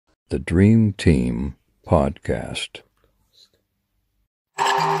The Dream Team Podcast.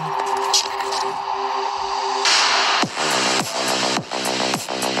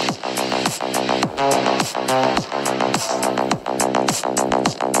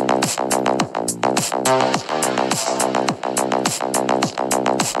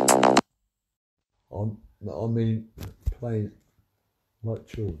 I mean, playing like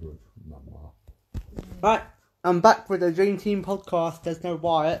children. Right, I'm back with the Dream Team Podcast. There's no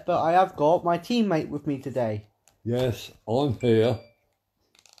Wyatt, but I have got my teammate with me today. Yes, I'm here,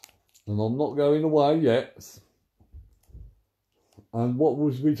 and I'm not going away yet. And what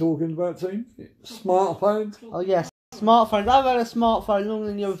was we talking about, team? Smartphones? Oh yes, smartphones. I've had a smartphone longer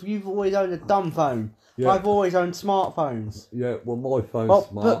than you. You've always owned a dumb phone. Yeah. I've always owned smartphones. Yeah, well, my phone's Well,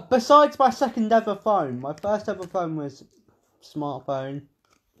 smart. but besides my second ever phone, my first ever phone was smartphone.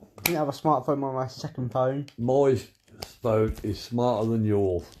 I didn't have a smartphone on my second phone. My phone is smarter than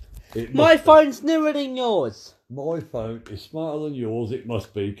yours. My phone's newer than yours. My phone is smarter than yours, it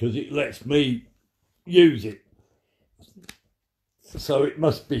must be, because it lets me use it. So it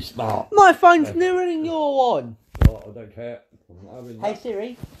must be smart. My phone's newer than your one. Oh, I don't care. I'm not having Hey that.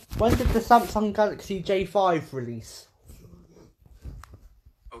 Siri, when did the Samsung Galaxy J5 release?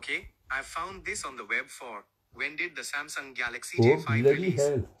 Okay, I found this on the web for when did the Samsung Galaxy Oh, J5 bloody release?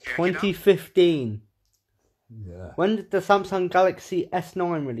 hell. Check it out. 2015. Yeah. When did the Samsung Galaxy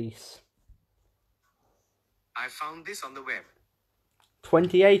S9 release? I found this on the web.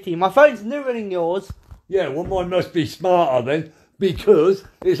 2018. My phone's newer than yours. Yeah, well, mine must be smarter then, because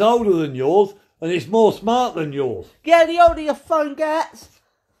it's older than yours and it's more smart than yours. Yeah, the older your phone gets,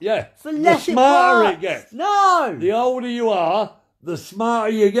 Yeah, the less smarter it it works. gets. No! The older you are, the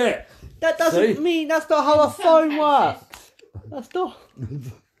smarter you get. That doesn't See? mean that's not how a phone works. That's not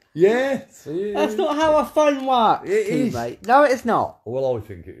Yeah. that's not how a phone works, It is. mate. No, it's not. Well, I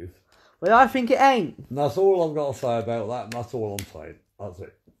think it is. Well, I think it ain't. And that's all I've got to say about that, and that's all I'm saying. That's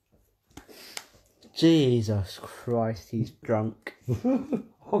it. Jesus Christ, he's drunk.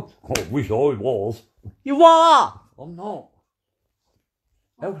 I wish I was. You are! I'm not.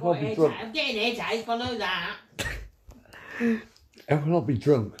 How can Got I be headache. drunk? I'm getting a headache, I know that. How can I be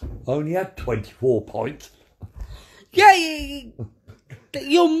drunk? I only had 24 pints. Yeah,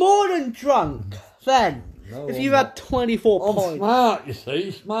 you're more than drunk then. No, if I'm you not. had 24 I'm points. smart, you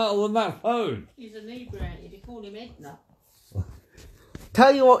see. Smarter than that phone. He's inebriated, you call him Edna.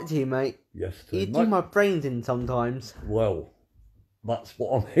 Tell you what, teammate. Yes, You mate. do my brains in sometimes. Well, that's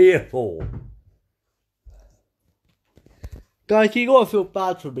what I'm here for. Guys, you gotta feel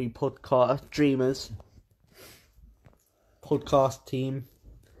bad for me, podcast dreamers. Podcast team.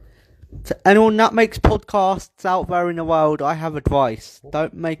 To anyone that makes podcasts out there in the world, I have advice.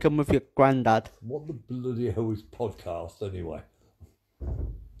 Don't make them with your granddad. What the bloody hell is podcast anyway?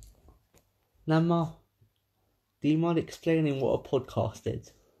 Nama, do you mind explaining what a podcast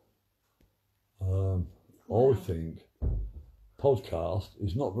is? I think podcast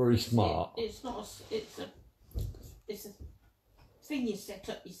is not very smart. It's not it's a thing you set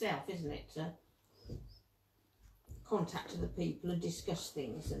up yourself, isn't it? To contact other people and discuss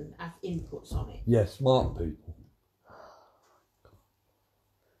things and have inputs on it. Yes, smart people.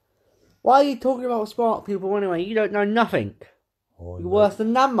 Why are you talking about smart people anyway? You don't know nothing. You're worse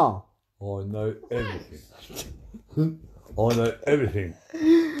than Nama. I know everything. I know everything.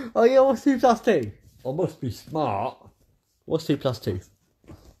 Oh yeah, what's 2 plus 2? I must be smart What's 2 plus 2?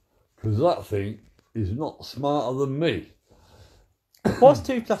 because that thing is not smarter than me. What's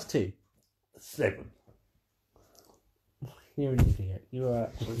 2 plus 2? 7. You're an idiot. You're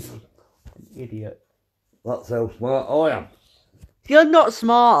an idiot. That's how smart I am. You're not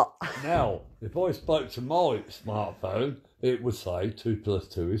smart. Now, if I spoke to my smartphone, it would say 2 plus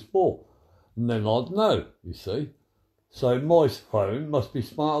 2 is 4. And then I'd know, you see. So my phone must be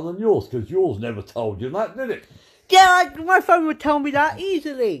smarter than yours, because yours never told you that, did it? Yeah, my phone would tell me that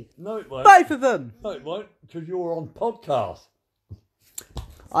easily. No, it won't. Both of them. No, it won't, because you're on podcast.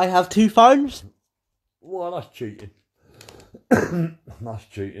 I have 2 phones. Well, that's cheating. That's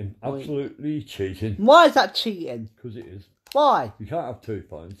cheating. Absolutely cheating. Why is that cheating? Because it is. Why? You can't have 2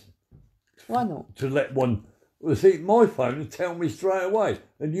 phones. Why not? To let one... Well, see, my phone would tell me straight away.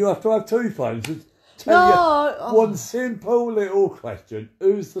 And you have to have 2 phones to tell you one simple little question.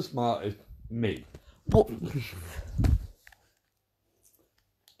 Who's the smartest? Me. What?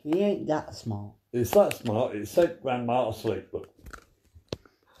 He ain't that smart. It's that smart. It sent Grandma to sleep. Look.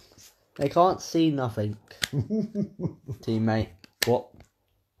 They can't see nothing. Teammate. What?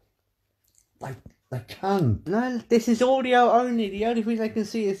 They can. No, this is audio only. The only thing they can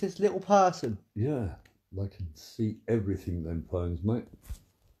see is this little person. Yeah. They can see everything, them phones, mate.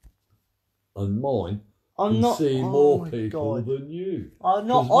 and mine I'm can not. see oh more my people God. than you. I'm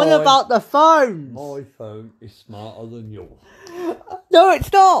not 'Cause on mine- about the phones. My phone is smarter than yours. No,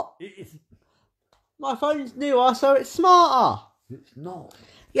 it's not. It is. My phone's newer, so it's smarter. It's not.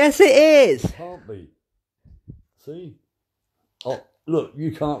 Yes, it is. It can't be. See? Oh, look,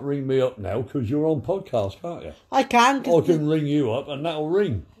 you can't ring me up now because you're on podcast, can't you? I can. 'cause I can ring you up and that'll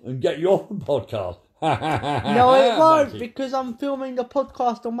ring and get you off the podcast. No, it won't because I'm filming the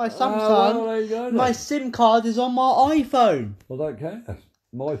podcast on my Samsung. Well, there you go, then. My SIM card is on my iPhone. I don't care.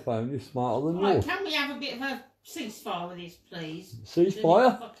 My phone is smarter than Right, yours. can we have a bit of a ceasefire with this, please?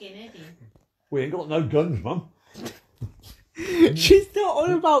 Ceasefire? Fucking Eddie. We ain't got no guns, Mum. She's not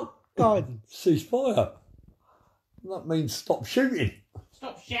on about guns. Ceasefire. That means stop shooting.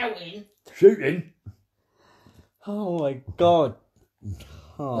 Stop shouting. Shooting. Oh my God.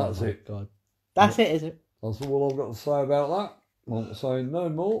 Oh That's my it. God. That's it, is it? That's all I've got to say about that. I'm not saying no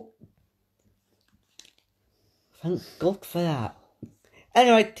more. Thank God for that.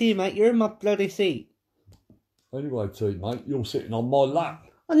 Anyway, teammate, you're in my bloody seat. Anyway, teammate, you're sitting on my lap.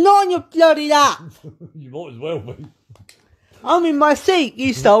 I'm not on your bloody lap. You might as well be. I'm in my seat.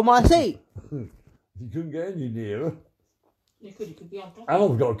 You stole my seat. You couldn't get any nearer. You could be on top And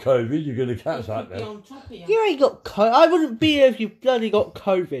of I've got COVID, you're going to you. catch that Could be now. on top of you. You ain't got COVID. I wouldn't be here if you bloody got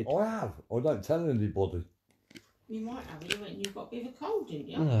COVID. I have. I don't tell anybody. You might have it when you've got a bit of a cold, didn't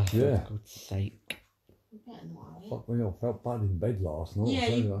you? Oh, Yeah. for God's sake. You better not have it. Fuck me, I felt bad in bed last night.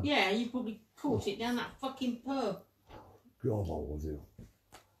 Yeah, so, you probably caught it down that fucking pub. God, I was ill.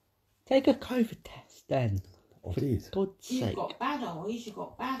 Take a COVID test then. I did. For God's You've sake. got bad eyes, you've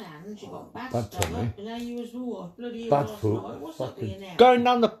got bad hands, you've got bad, Bad stomach, tummy. and now you was all bloody ill Bad last foot. night. What's up with you now? Going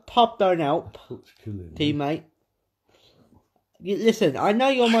down the pub don't help, Foot's killing me. teammate. Listen, I know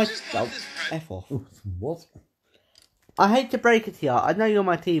you're my... Oh, F off. What? I hate to break it to you, I know you're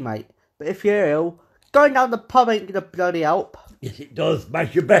my teammate, but if you're ill, going down the pub ain't gonna bloody help. Yes, it does.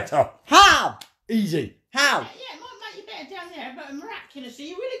 Make you better. How? Easy. How? Yeah, it might make you better down there, but miraculously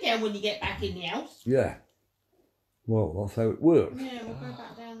you will again when you get back in the house. Yeah. Well, that's how it works. Yeah, we'll go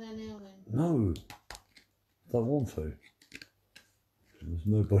back down there now then. No. Don't want to. There's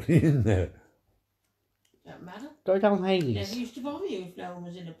nobody in there. Don't matter. Go down Never Hades. used to bother you if no one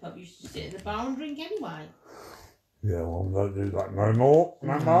was in the pub. You used to sit at the bar and drink anyway. Yeah, well, don't do that no more.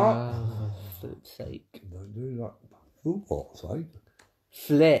 No more. For God's sake. Don't do that. For what's sake?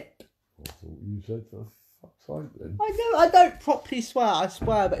 Flip. I thought you said for fuck's sake then. I don't properly swear, I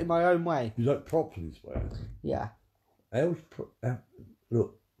swear but in my own way. You don't properly swear. Yeah.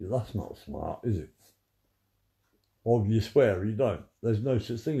 Look, that's not smart, is it? Or you swear or you don't. There's no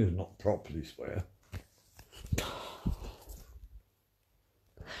such thing as not properly swear.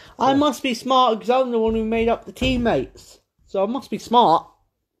 I must be smart because I'm the one who made up the teammates. So I must be smart.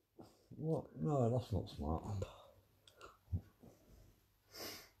 What? No, that's not smart.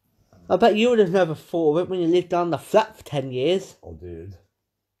 I bet you would have never thought of it when you lived down the flat for 10 years. I did.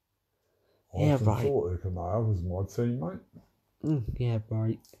 Yeah, often right. thought Ikamaya was my teammate. Yeah,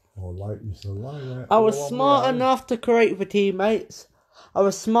 right. I used to lay there. I was all on smart my own. enough to create for teammates. I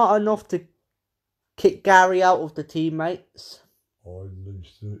was smart enough to kick Gary out of the teammates. I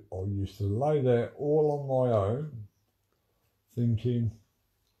used to lay there all on my own, thinking,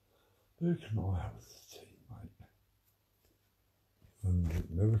 who can I have as a teammate? And it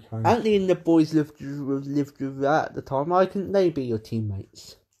never came. Anthony and the boys lived with that at the time. Why couldn't they be your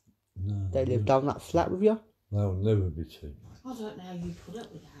teammates? No, They lived down that flat with you. They'll never be teammates. I don't know how you put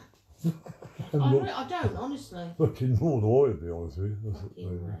up with that. And I don't, honestly. fucking nor do I, to be honest with you. That's what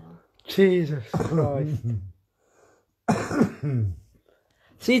Fucking they- hell. Jesus Christ.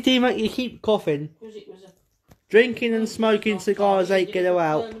 See, teammate, you keep coughing. Because it was a Drinking and smoking cigars ain't gonna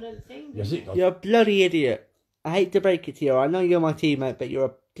help. permanent thing. Yes, it does. You're a bloody idiot. I hate to break it to you. I know you're my teammate, but you're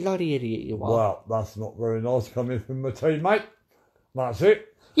a bloody idiot, you are. Well, that's not very nice coming from my teammate. That's it.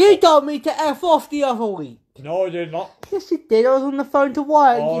 You told me to F off the other week. No, I did not. Yes, you did. I was on the phone to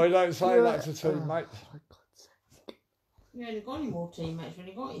Wyatt. I don't say you're that to teammates. Oh, for God's sake. You ain't got any more teammates when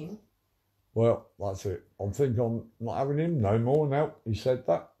you got him. Well, that's it. I think I'm not having him no more now. He said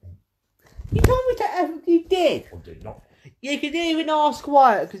that. You told me to F. You did. I did not. You could even ask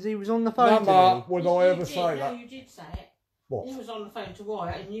Wyatt because he was on the phone to Mama, me. would You I ever did, say no, that? you did say it. What? He was on the phone to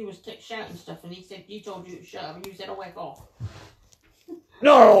Wyatt and you was shouting stuff and he said, you told you to shut up and you said, oh, whack off.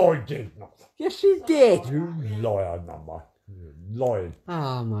 No, I did not. Yes, you did. You liar, Mama. You're lying.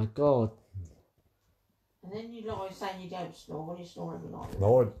 Oh my God. And then you lie saying you don't snore when you snore every night.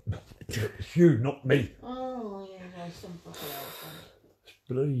 No, it's you, not me. Oh, yeah, there's somebody else. It's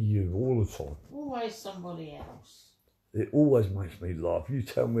bloody you all the time. Always somebody else. it always makes me laugh. You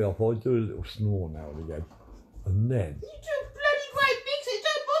tell me off, I do a little snore now and again. And then... You do bloody great big, it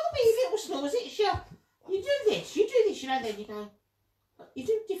don't bother me if little snores, it's your... You do this, you know, then you go... You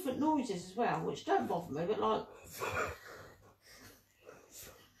do different noises as well, which don't bother me, but like...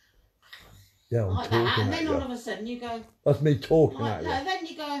 Yeah, I'm like talking that, and at then you. all of a sudden you go... That's me talking Like, at no, you. then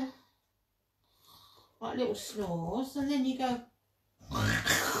you go... Like little snores, and then you go...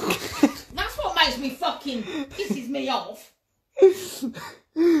 That's what makes me fucking... pisses me off.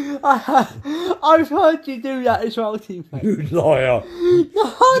 I've heard you do that as well, teammate. You liar.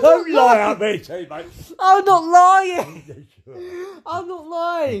 No, Don't lie at me, teammate. I'm not lying. I'm not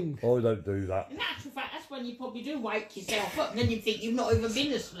lying. I don't do that. In actual fact, that's when you probably do wake yourself up, and then you think you've not even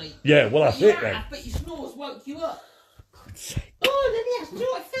been asleep. Yeah, well, that's You it then. have, but your snores woke you up. Oh, then he has to do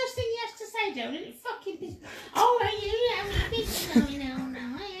what first thing he has to say, Darren, and it fucking pisses. Oh, no.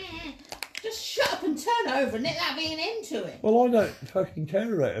 Just shut up and turn over and let that be an end to it. Well, I don't fucking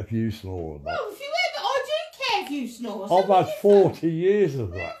care about if you snore or not. Well, if you ever, I do care if you snore. I've so had different. 40 years of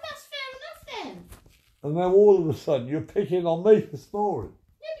Well, that. that's fair enough then. And now all of a sudden you're picking on me for snoring.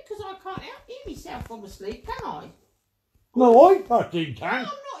 Yeah, because I can't hear myself from asleep, can I? No, I fucking can. I'm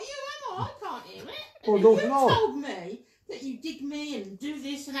not you, am I? I can't hear it. Well, And look, you no. told me that you dig me and do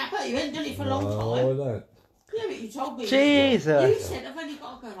this and that, but you ain't done it for a long No, I time. don't. Yeah, but you told me. Jesus. You said I've only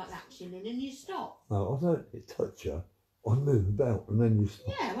got to go like that, chilling, and you stop. No, I don't touch you. I move about and then you stop.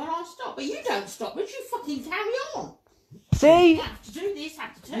 Yeah, well, I stop, but you don't stop, but you fucking carry on. See, You have to do this,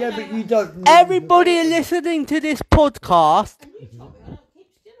 have to turn Yeah, over. but you don't move everybody listening to this podcast, And you told me I don't keep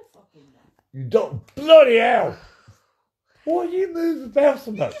still a fucking day. You don't. Bloody hell! Why do you move about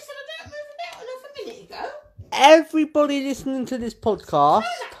so You much? just said I don't move about enough a minute ago. everybody listening to this podcast,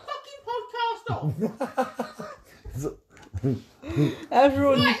 Turn that fucking podcast off.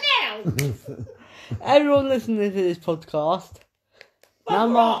 everyone, Right now. everyone listening to this podcast,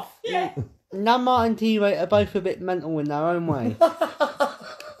 Bugger off. Yeah. Nama and T-Mate are both a bit mental in their own way.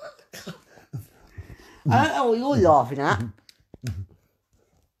 I don't know what you're laughing at.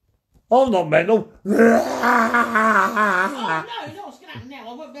 I'm not mental. Oh, no, you know what's going to happen now?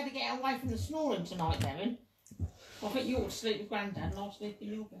 I won't be able to get away from the snoring tonight, Darren. I think you ought to sleep with Grandad and I'll sleep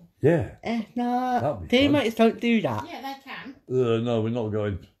in your bed. Yeah. No, That'd be teammates don't do that. Yeah, they can. No, we're not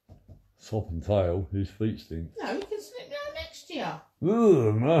going top and tail. His feet stink. No, you can sleep down next to you.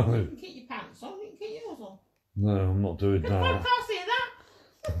 No. You can keep your pants on, you can keep yours on. No, I'm not doing The that. podcast hear that?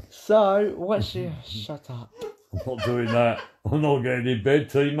 So, what's your... Shut up. I'm not doing that. I'm not getting in bed,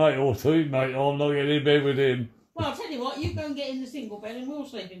 teammate or teammate. I'm not getting in bed with him. Well, I'll tell you what, you go and get in the single bed and we'll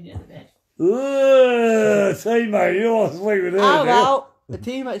sleep in the other bed. Teammate, you want to sleep with him? How yeah? about the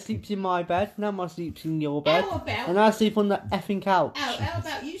teammate sleeps in my bed, Nama sleeps in your bed, How about- and I sleep on the effing couch. How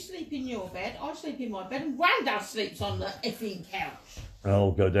about you sleep in your bed, I sleep in my bed, and Grandad sleeps on the effing couch.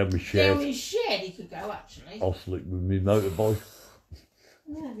 I'll go down my Down shed. his shed he could go, actually. I'll sleep with me motorbike.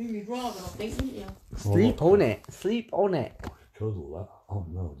 Yeah, you'd rather, I think, wouldn't you? Sleep on it. Sleep on it. Cuddle that. Oh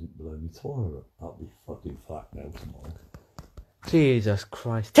no, I didn't blow my tyre up. I'll be fucking fat now tomorrow. Jesus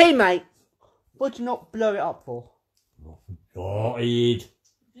Christ. Teammate! What'd you not blow it up for? I forgot it.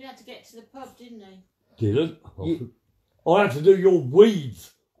 He had to get to the pub, didn't he? Didn't. I had to do your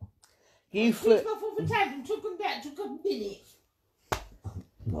weeds. You He for- took off the table and took him back, took a minute.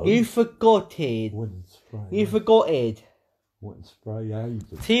 No. you forgotted. Went and spray. You forgotted. Went and spray AIDS.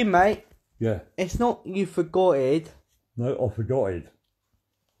 Teammate, Yeah. it's not you forgotted. No, I forgot it.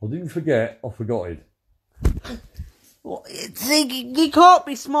 I didn't forget. I forgot it. Well, you can't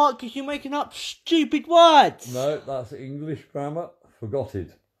be smart because you're making up stupid words. No, that's English grammar. Forgot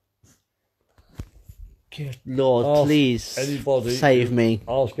it. Good Lord, Ask please anybody save who- me.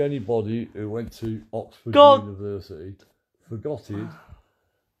 Ask anybody who went to Oxford God. University. Forgotted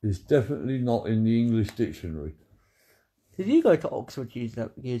is definitely not in the English dictionary. Did you go to Oxford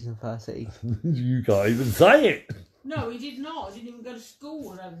University? You can't even say it. No, he did not. He didn't even go to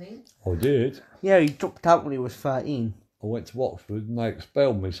school, I don't think. I did. Yeah, he dropped out when he was 13. I went to Oxford and they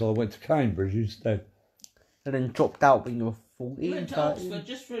expelled me, so I went to Cambridge instead. And then dropped out when you were 14. He went to 13. Oxford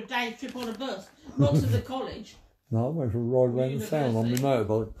just for a day trip on a bus, not to the college. No, I went for a ride around the town on my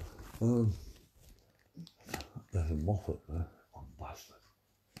University. motorbike. There's a moth up there. I'm bastard.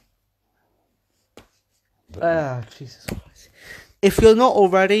 Ah, Jesus Christ. If you're not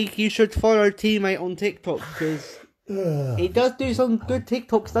already, you should follow Teammate on TikTok because he does do some good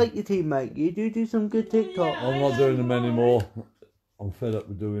TikToks, don't you, Teammate? You do some good TikTok. Yeah. I'm not doing them anymore. I'm fed up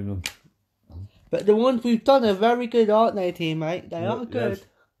with doing them. But the ones we've done are very good, aren't they, Teammate? They are good.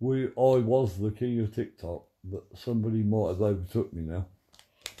 Yes, I was the king of TikTok, but somebody might have overtook me now.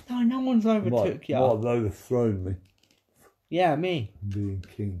 No, no one's overtook Might you. have overthrown me. Yeah, me. being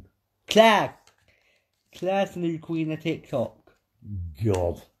king. Claire. Claire's the new queen of TikTok.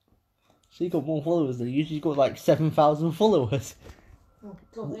 God. She got more followers than you. She's got like 7,000 followers. Oh,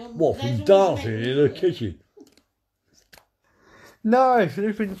 God, they What, there's from always dancing meant in to the be. kitchen? No,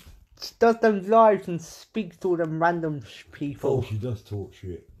 she does them lives and speaks to all them random Oh, people. she does talk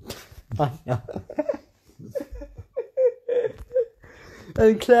shit. I know.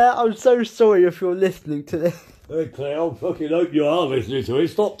 And Claire, I'm so sorry if you're listening to this. Hey, Claire, I fucking hope you are listening to it.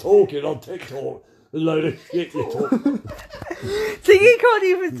 Stop talking on TikTok. A load of shit you talk. So you can't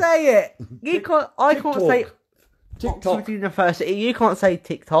even say it. You can't. I can't TikTok. say TikTok. Oxford University. You can't say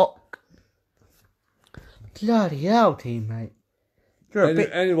TikTok. Bloody hell, teammate. You're a bit.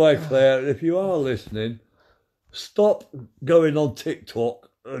 Anyway, Claire, if you are listening, stop going on TikTok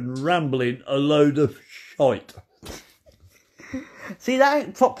and rambling a load of shite. See, that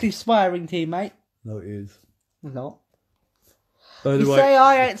ain't properly swearing, teammate. No, it is. It's not. You Anyway, say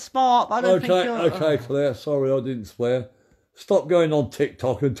I ain't smart, but I don't think you're... okay, Claire, sorry I didn't swear. Stop going on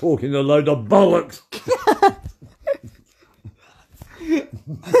TikTok and talking a load of bollocks. Did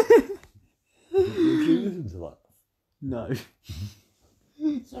you listen to that? No.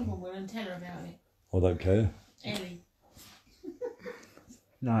 Someone will and tell her about it. I don't care. Ellie.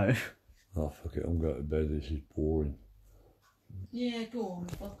 No. Oh, fuck it, I'm going to bed. This is boring. Yeah, go on,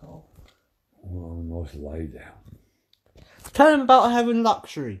 fuck off. Oh, nice lay down. Tell them about having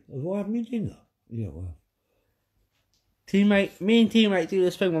luxury. Have I had my dinner? Yeah, well. Teammate, me and teammate do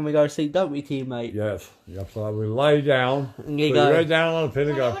this thing when we go to sleep, don't we, teammate? Yes, you have to lay down. And you Put go, your head down on a pin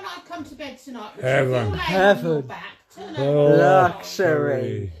and Well, go, when I come to bed tonight, Heaven. you're laying on your Heaven. back, turn oh, over.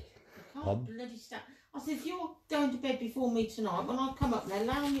 Luxury. Can't bloody stand. I said, if you're going to bed before me tonight, when I come up there, lay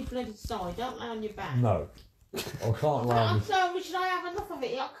on your bloody side, don't lay on your back. no. I can't lay on I'm this. sorry, should I have enough of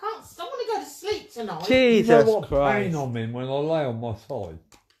it? I want to go to sleep tonight. You know Jesus what pain Christ. I'm in when I lay on my side?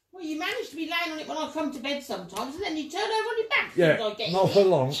 Well, you manage to be laying on it when I come to bed sometimes, and then you turn over on your back. Yeah, as I get not in for it.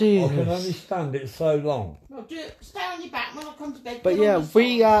 long. Jesus. I can only stand it so long. Well, stay on your back when I come to bed. But get yeah, on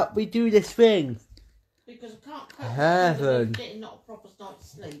the side, we do this thing. because I can't cope Heaven. with getting not a proper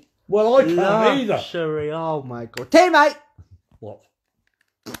night's sleep. Well, I can't either. Luxury, oh my god. Teammate! What?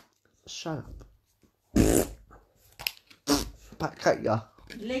 Shut up. Back at ya.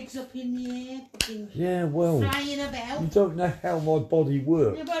 Legs up in the air, fucking Yeah, well, flying you about. don't know how my body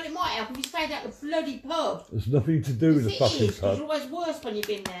works. Yeah, well, it might help if you stayed at the bloody pub. There's nothing to do with the Yes, it fucking is, 'cause pub. you're always worse when you've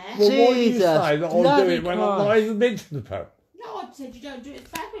been there. Well, why do you Jesus, say that I do bloody it when I'm not Christ. even been to the pub? No, I said you don't do it.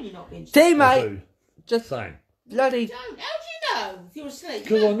 It's bad when you're not being I Teammate! do. Just Same. bloody... Don't. How do you know if you're asleep?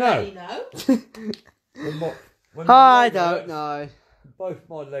 'Cause You I don't know. bloody know. When I my leg don't hurts, know. Both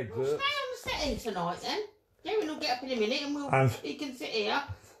my legs Well, stay hurt. on the setting tonight then. Darren will get up in a minute and he can sit here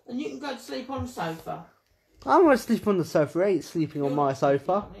and you can go to sleep on the sofa. I'm gonna sleep on the sofa. He ain't sleeping on my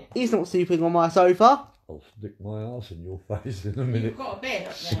sofa. He's not sleeping on my sofa. I'll stick my ass in your face in a minute. You've got a bed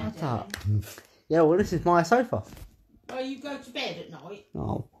up there. Shut Darren. up. Yeah, well, this is my sofa. Well, you go to bed at night.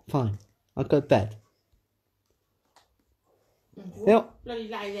 Oh, fine. I'll go to bed. And Yep. bloody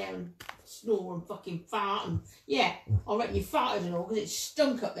lay there and snore and fucking fart and I reckon you farted and all because it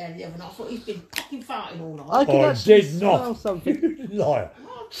stunk up there the other night. I thought he's been fucking farting all night. I can I actually did not. smell something. You liar.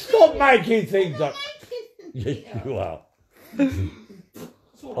 Oh, Stop really? making things up. Yes, Yeah. you are. That's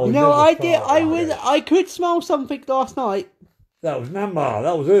all Oh, right. No, never I did. fart I like was. that. I could smell something last night. That was Namma.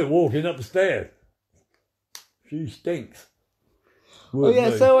 That was her walking up the stairs. She stinks. Oh yeah.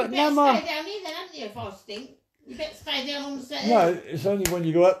 Wouldn't So You better Nama, stay down here then, haven't you, if I stink? You better stay down on the stairs. No, it's only when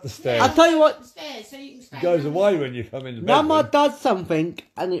you go up the stairs. I'll tell you what. The stairs, so you can stay It goes down away there. when you come in the Nama bedroom. does something,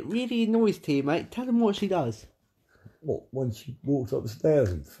 and it really annoys teammate. Tell him what she does. What, when she walks up the stairs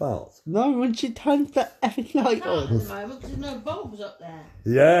and farts? No, when she turns the effing light Can't at on. the moment because there's no bulbs up there.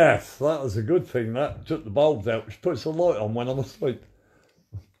 Yes, that was a good thing. That took the bulbs out, which puts the light on when I'm asleep.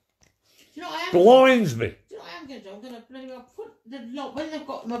 Do you know what I am? Blinds me. Do you know what I'm going to do? I'm going to bloody well put the light, when they've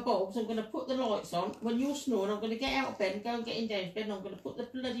got my bulbs, I'm going to put the lights on. When you're snoring, I'm going to get out of bed and go and get in down bed and I'm going to put the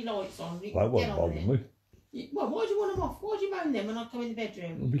bloody lights on. You That can won't get on bother it. me. Well, why do you want them off? Why do you moan them when I come in the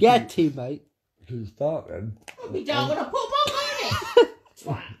bedroom? Yeah, teammate. Because it's dark then. I'll be dark when I put them on it.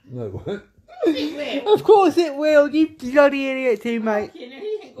 Twat. No, what? It will. Of course it will. You bloody idiot, teammate. You know,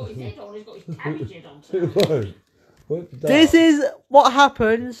 he ain't got his head on, he's got his cabbage head on. It tonight. won't. Won't be dark. This is what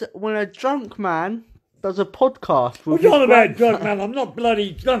happens when a drunk man does a podcast with What are you on his about, grandson. drunk man? I'm not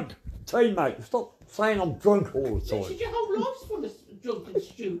bloody drunk. Teammate, stop saying I'm drunk all the This time. is your whole life's full of drunken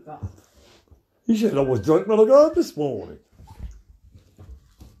stupor. You said I was drunk when I got up this morning.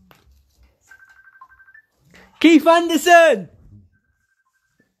 Keith Anderson!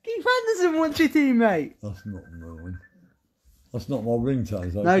 Keith Anderson wants your teammate. That's not annoying. That's not my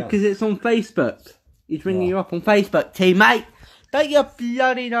ringtone. So I No, can't- because it's on Facebook. He's ringing you up on Facebook, teammate. Don't you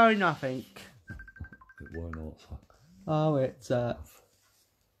bloody know nothing? It won't answer. Oh, it's It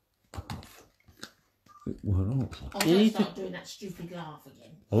won't answer. I'm going to start doing that stupid laugh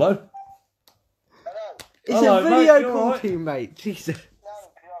again. Hello? It's Hello, a mate, video you call, alright? teammate. Jesus. No,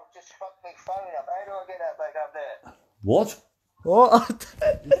 I've just fucked my phone up. How do I get that back up there? What? What?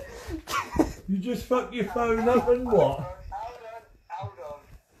 You just fucked your phone up and what? Hold on.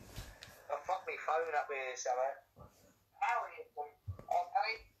 I fucked my phone up here, somewhere.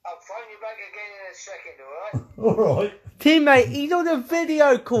 I'll phone you back again in a second, alright? Alright. Teammate, he's on a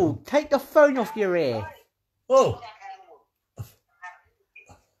video call. Take the phone off your ear. Oh,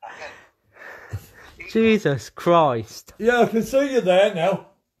 Jesus Christ. yeah, I can see you there now. Yeah,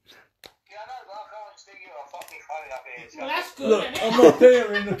 I know, but I can't see you. I fucked my phone up here, Well, so. that's good, Look, isn't I'm it? up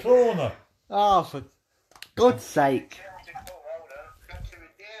here in the corner. Oh, for God's sake. Hold on.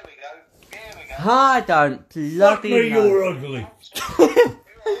 There we go. There we go. I don't Fuck bloody me, know. you're ugly.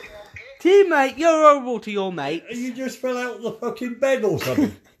 Teammate, you're horrible to your mate. You just fell out of the fucking bed or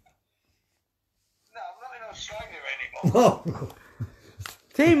something. No, I'm not in Australia anymore. Oh.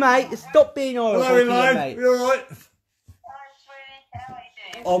 Teammate, stop being horrible Hello, to your Elaine. mate. You alright?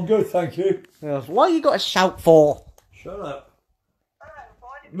 I'm good, thank you. Yes, what you got to shout for? Shut up.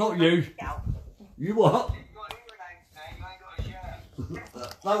 Not you. You what?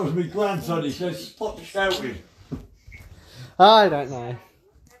 That was my grandson. He says, stop shouting. I don't know.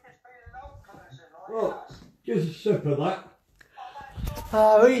 Well, just a sip of that.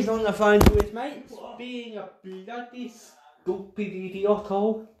 He's on the phone to his mates, being a bloody stupid idiot.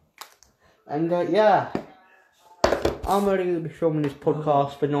 And yeah, I'm only going to be filming this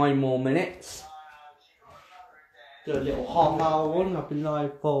podcast for 9 more minutes. Do a little half-hour one. I've been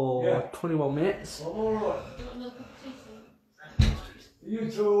live for Yeah. 21 minutes. I'm alright.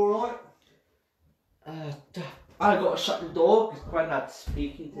 You two alright? I got to shut the door because Grandad's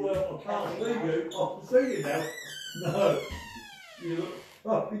speaking to me. Well, I can't see you. I can see you now. No. You look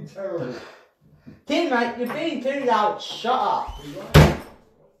fucking terrible. Teammate, you're being too loud. Shut up.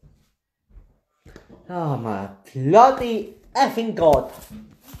 Oh my bloody effing god.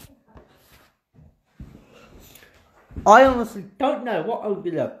 I honestly don't know what I'm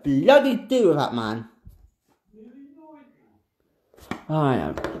gonna bloody do with that man. I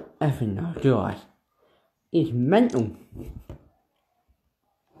don't effing know, do I? He's mental.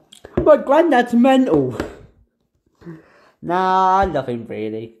 My granddad's mental. Nah, I love him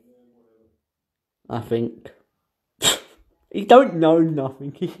really. I think. He don't know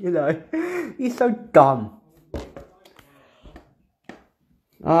nothing, you know. He's so dumb.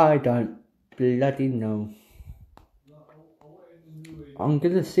 I don't bloody know. I'm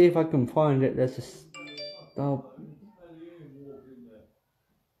gonna see if I can find it. There's a... Oh.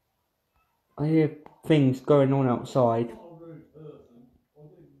 I hear things going on outside.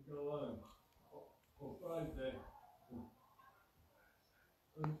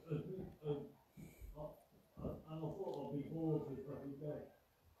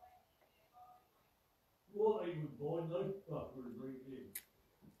 What they would find those fuckers drinking.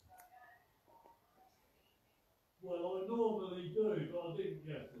 Well, I normally do, but I didn't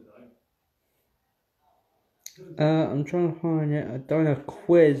yesterday. I'm trying to find it. I've done a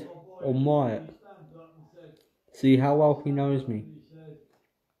quiz on Wyatt. See how well he knows me.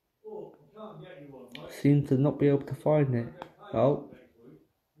 Seems to not be able to find it. Oh.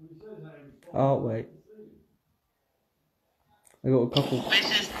 Oh, wait. I got a couple.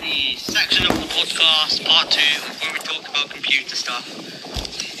 This is the section of the podcast, part 2, where we talk about computer stuff.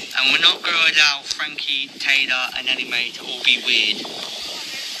 And we're not going to allow Frankie, Taylor, and Ellie Mae to all be weird.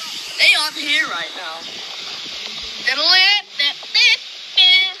 They aren't here right now.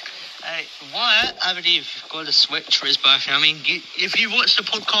 Hey, Wyatt, I believe, got a Switch for his birthday. I mean, if you watch the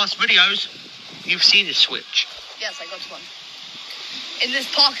podcast videos, you've seen the Switch. Yes, I got one. In this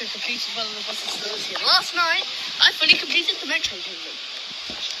park, I completed one of the buses those here. Last night, I fully completed the Metro Kingdom.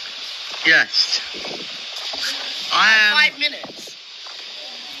 Yes. I am... 5 minutes.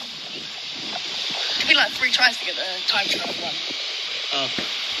 It took me like 3 tries to get the time trial done. Oh.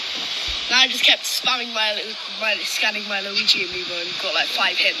 And I just kept spamming scanning my Luigi amiibo and got like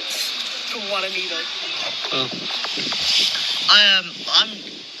 5 hints from one amiibo. Oh. I'm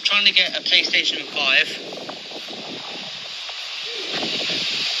trying to get a PlayStation 5.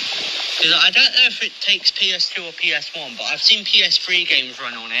 Because I don't know if it takes PS2 or PS1, but I've seen PS3 games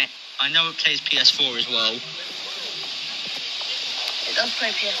run on it. I know it plays PS4 as well. It does play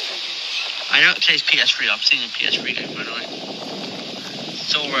PS3 games. I know it plays PS3. I've seen a PS3 game run on it.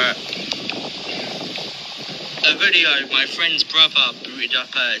 So, a video. My friend's brother booted up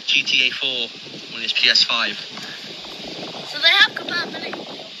GTA 4 on his PS5. So they have compatibility with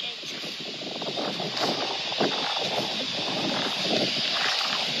your games.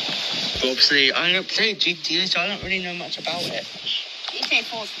 But obviously, I don't play GTA, so I don't really know much about it. GTA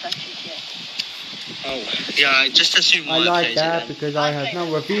 4 is the best GTA. Oh, yeah, I just assume I Mike like plays that it then. because I have no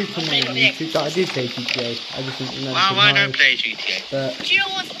review to make on YouTube that I do play GTA. I just didn't know. Well, I don't play GTA. But Do you know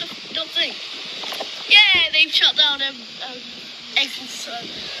what's the thing? Yeah, they've shut down Xbox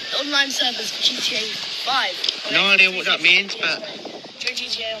online servers for GTA 5. No idea what that means, but During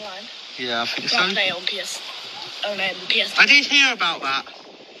GTA Online. yeah, I think Can't so. play it on PS. I did hear about that.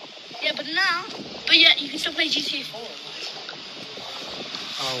 Yeah, but yeah, you can still play GTA 4 online.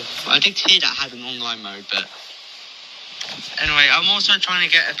 Oh, I did hear that had an online mode, but anyway, I'm also trying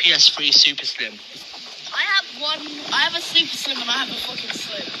to get a PS3 Super Slim. I have a Super Slim and I have a fucking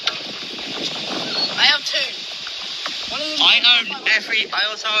Slim. I have two. One of them I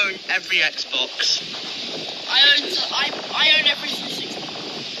also own every Xbox. I own every 360.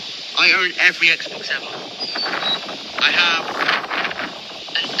 I own every Xbox ever. I have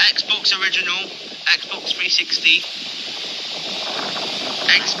an Xbox original, Xbox 360,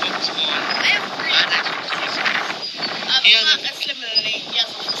 Xbox One, I have three. and Xbox 360. He has Matt is slimmer than me. He has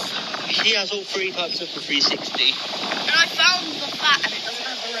a Slim. He has all three types of the 360. And I found the fat and it doesn't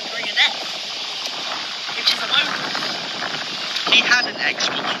have the red ring of death. Which is a bonus. He had an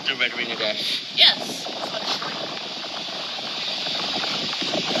Xbox with the red ring of death. Yes.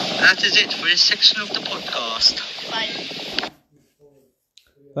 That is it for this section of the podcast. Bye.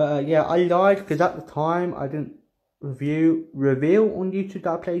 But yeah, I lied because at the time I didn't reveal on YouTube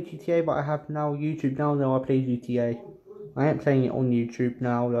that I played GTA, but I have now YouTube now that I play GTA. I ain't playing it on YouTube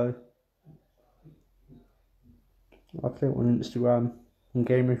now though. I play it on Instagram and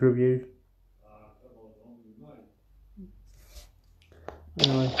Gamers Reviews.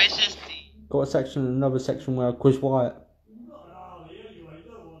 Anyway, This is got another section where I quiz Wyatt.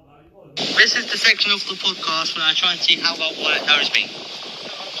 the section of the podcast when I try and see how well Wyatt knows me.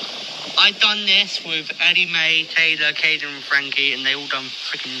 I've done this with Eddie May, Taylor, Caden and Frankie, and they all done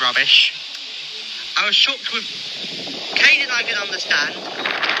freaking rubbish. I was shocked with Caden. I can understand.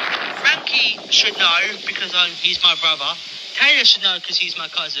 Frankie should know because he's my brother. Taylor should know because he's my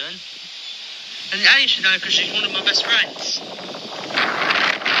cousin. And Eddie should know because she's one of my best friends.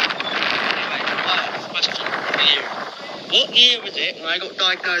 Anyway, question for you. What year was it when I got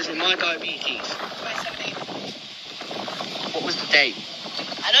diagnosed with my diabetes? 2017. What was the date?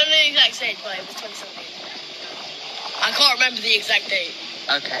 I don't know the exact date, but it was 2017. I can't remember the exact date.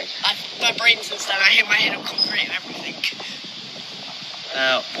 Okay. My brain's since then, I hit my head up concrete and everything.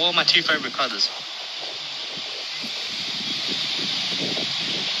 What are my two favourite colours?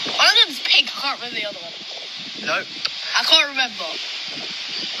 One of them's pink, I can't remember the other one. Nope. I can't remember.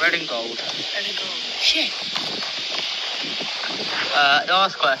 Red and gold. Red and gold. Shit.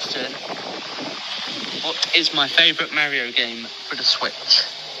 Last question. What is my favourite Mario game for the Switch?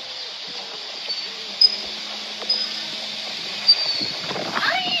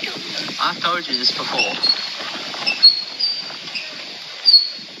 I don't know. I've told you this before.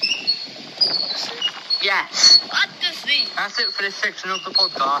 Yes. Odyssey. That's it for this section of the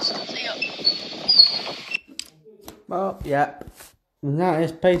podcast. See ya. Well, yeah. And that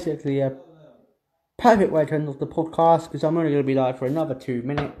is basically a perfect way to end off the podcast because I'm only going to be live for another 2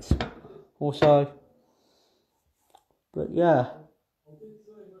 minutes or so. But yeah.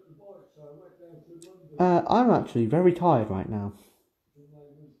 I'm actually very tired right now.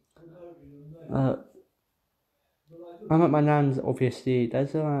 I'm at my nan's, obviously.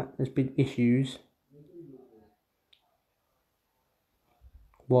 There's been issues.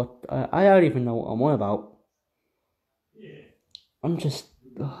 What? I don't even know what I'm on about. I'm just...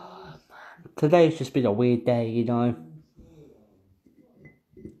 today's just been a weird day, you know.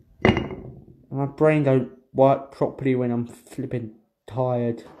 My brain don't work properly when I'm flipping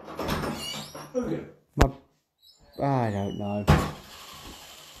tired. I don't know.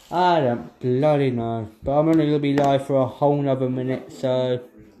 I don't bloody know. But I'm only going to be live for a whole nother minute, so...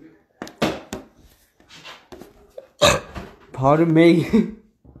 Pardon me.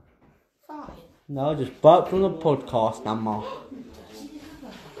 No, just burped on the podcast number.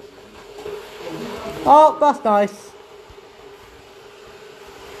 Oh, that's nice.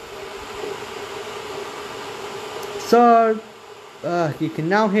 So, you can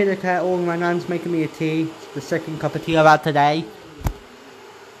now hear the kettle. My nan's making me a tea. It's the second cup of tea I've had today.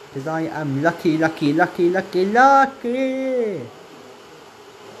 Because I am lucky. I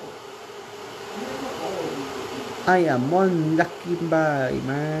am one lucky boy,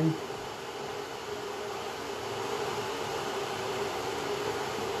 man.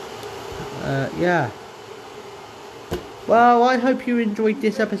 Yeah. Well, I hope you enjoyed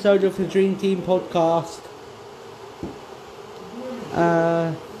this episode of the Dream Team podcast.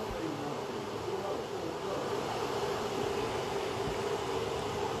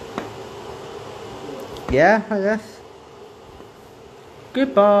 Yeah, I guess.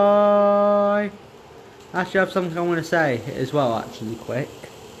 Goodbye. Actually, I have something I want to say as well, actually, quick.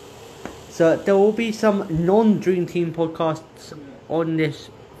 So, there will be some non-Dream Team podcasts on this,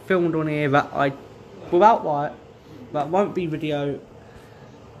 filmed on here that that won't be video,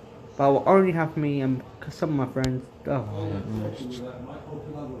 but will only have me and some of my friends. Oh,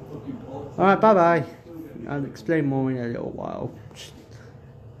 alright, bye bye. I'll explain more in a little while.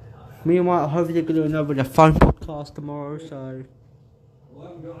 Meanwhile, hopefully they're going to do another phone podcast tomorrow, so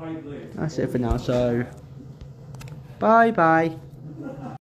that's it for now, so bye bye.